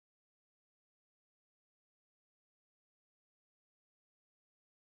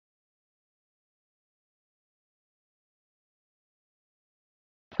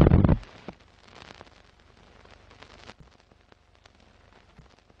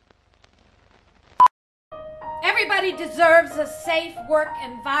Everybody deserves a safe work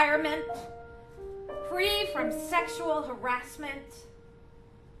environment, free from sexual harassment.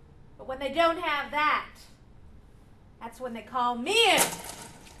 But when they don't have that, that's when they call me in.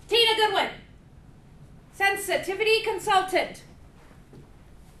 Tina Goodwin, sensitivity consultant.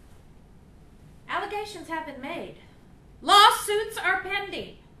 Allegations have been made. Lawsuits are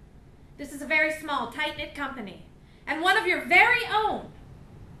pending. This is a very small, tight-knit company. And one of your very own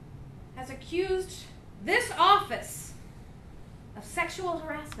has accused this office of sexual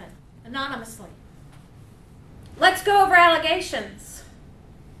harassment anonymously. Let's go over allegations.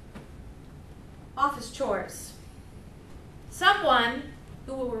 Office chores. Someone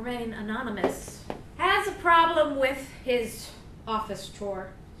who will remain anonymous has a problem with his office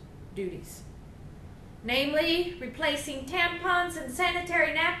chore duties. Namely, replacing tampons and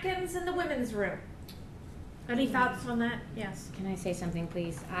sanitary napkins in the women's room. Any thoughts on that? Yes. Can I say something,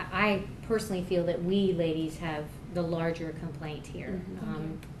 please? I personally feel that we ladies have the larger complaint here,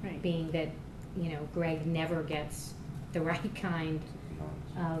 right. Being that, Greg never gets the right kind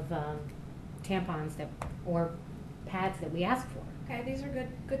of tampons or pads that we ask for. Okay, these are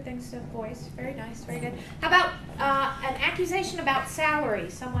good things to voice. Very nice, very good. How about an accusation about salary?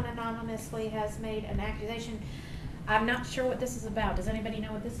 Someone anonymously has made an accusation. I'm not sure what this is about. Does anybody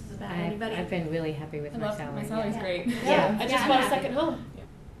know what this is about? Anybody? I've been really happy with my salary. My salary's great. Yeah. I just bought a second home. Yeah.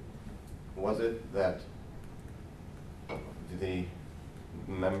 Was it that the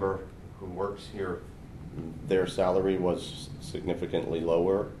member who works here, their salary was significantly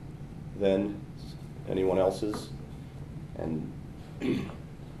lower than anyone else's, and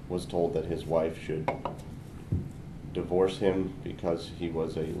was told that his wife should divorce him because he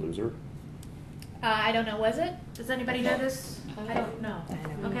was a loser? I don't know. Was it? Does anybody know this? I don't know.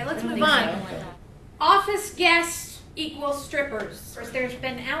 Okay, let's move So. on. Office guests equals strippers. There's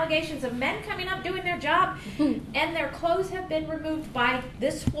been allegations of men coming up doing their job and their clothes have been removed by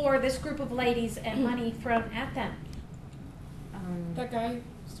this floor, this group of ladies, and money thrown at them. That guy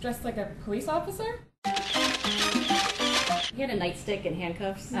was dressed like a police officer? He had a nightstick and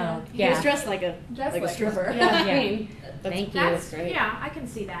handcuffs. Oh, He was dressed like a stripper. Yeah. I mean, Thank you. That's great. Yeah, I can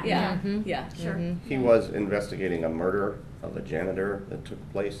see that. Yeah. Mhm. Yeah. Sure. He was investigating a murder of a janitor that took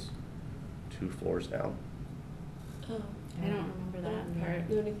place 2 floors down. Oh, I don't remember that part.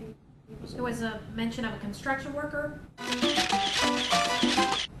 Know anything? There was a mention of a construction worker.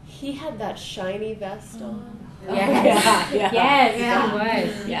 He had that shiny vest on. Yes. Yeah. Yes, Yeah. he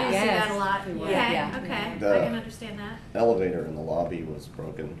was. You do see that a lot. He was. Okay, Yeah. okay. The- I can understand that. Elevator in the lobby was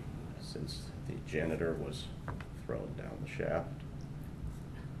broken since the janitor was thrown down the shaft.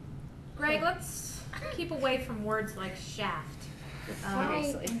 Greg, let's keep away from words like shaft.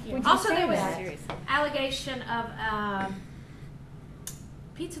 Seriously. Also, there was Seriously. allegation of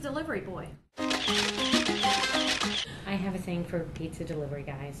pizza delivery boy. I have a thing for pizza delivery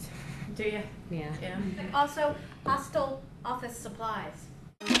guys. Do you? Yeah. Yeah. Also, hostile office supplies.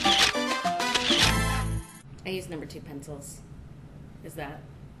 I use number 2 pencils. Is that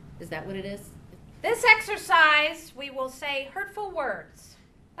what it is? This exercise, we will say hurtful words.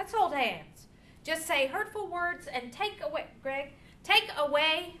 Let's hold hands. Just say hurtful words and take away, Greg, take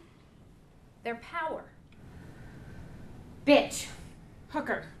away their power. Bitch.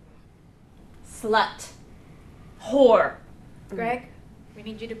 Hooker. Slut. Whore. Greg, we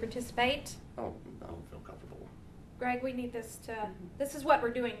need you to participate. I don't feel comfortable. Greg, we need this to, this is what we're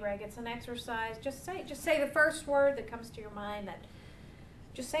doing, Greg. It's an exercise. Just say the first word that comes to your mind.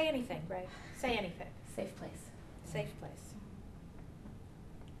 Just say anything, Greg. Say anything. Safe place. Safe place.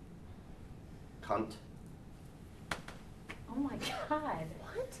 Cunt. Oh my God.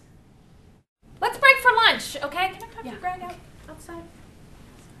 What? Let's break for lunch, okay? Can I talk to Greg outside?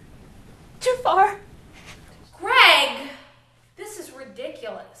 Too far. Greg! This is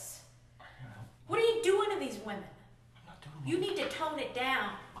ridiculous. What are you doing to these women? You need to tone it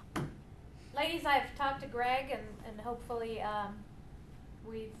down. Ladies, I've talked to Greg and hopefully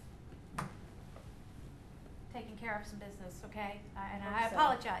we've taken care of some business, okay? And I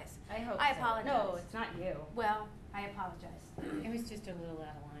apologize. I apologize. No, it's not you. Well, I apologize. It was just a little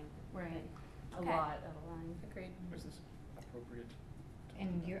out of line. Right. Okay. A lot of a line. Agreed. Was this appropriate?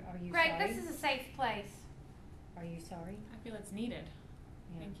 And are you Greg, sorry? this is a safe place. Are you sorry? I feel it's needed.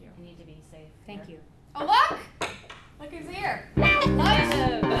 Yeah. Thank you. You need to be safe. Thank you. Oh, look! Look who's here. That's on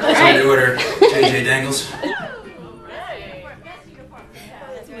the order, JJ Dangles.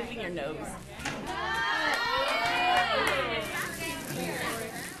 It's moving your nose.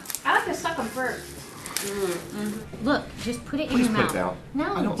 I like to suck them first. Look, just put it in Please your put mouth. it down.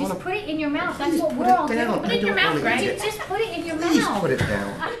 No, I don't just wanna- put it in your mouth. That's Please what put we're it all down. doing. Put it in your mouth, Greg. Just put it in your Please mouth. put it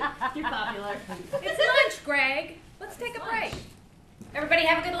down. You're popular. It's lunch, Greg. Everybody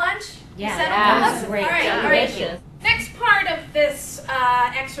have a good lunch? Yeah, Settled? that was great. All right, all Delicious. right. Next part of this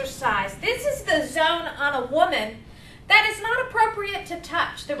exercise. This is the zone on a woman that is not appropriate to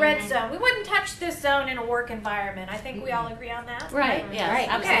touch, the red zone. We wouldn't touch this zone in a work environment. I think we all agree on that. Right, yes, Right,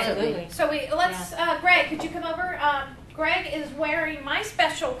 absolutely. So let's, Greg, could you come over? Greg is wearing my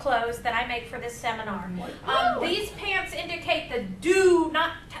special clothes that I make for this seminar. These pants indicate the do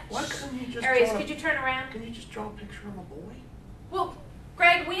not Why touch couldn't you just areas. draw a- Could you turn around? Can you just draw a picture of a boy? Well,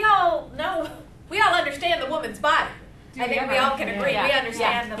 Greg, we all know, we all understand the woman's body. I think we all can agree. Yeah. We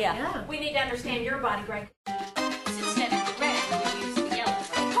understand Yeah. them. We need to understand your body, Greg. Instead of red, we use the yellow.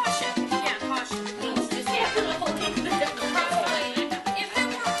 Caution. Yeah, caution. Please just if there were pronouns.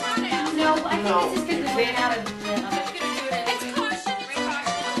 No, I think this is because we ran out of the other. It's caution.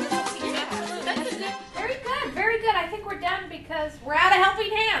 Very good, very good. I think we're done because we're out of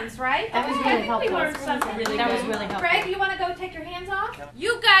helping hands, right? That was Okay, really I think helpful. we learned something. That was really helpful. Greg, you want to go take your hands off?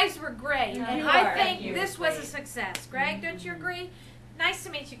 You guys were great, and you I are. think You this were was a great. success. Greg, don't you agree? Nice to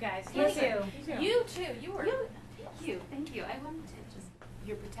meet you guys. You Listen, too. You too. You were. Thank you. I wanted to just,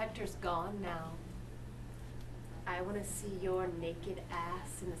 your protector's gone now. I want to see your naked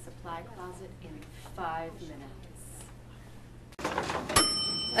ass in the supply closet in 5 minutes.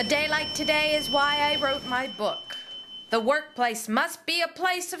 A day like today is why I wrote my book. The workplace must be a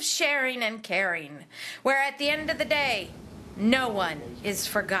place of sharing and caring, where at the end of the day, no one is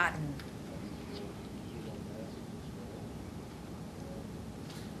forgotten.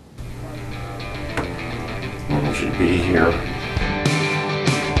 You should be here.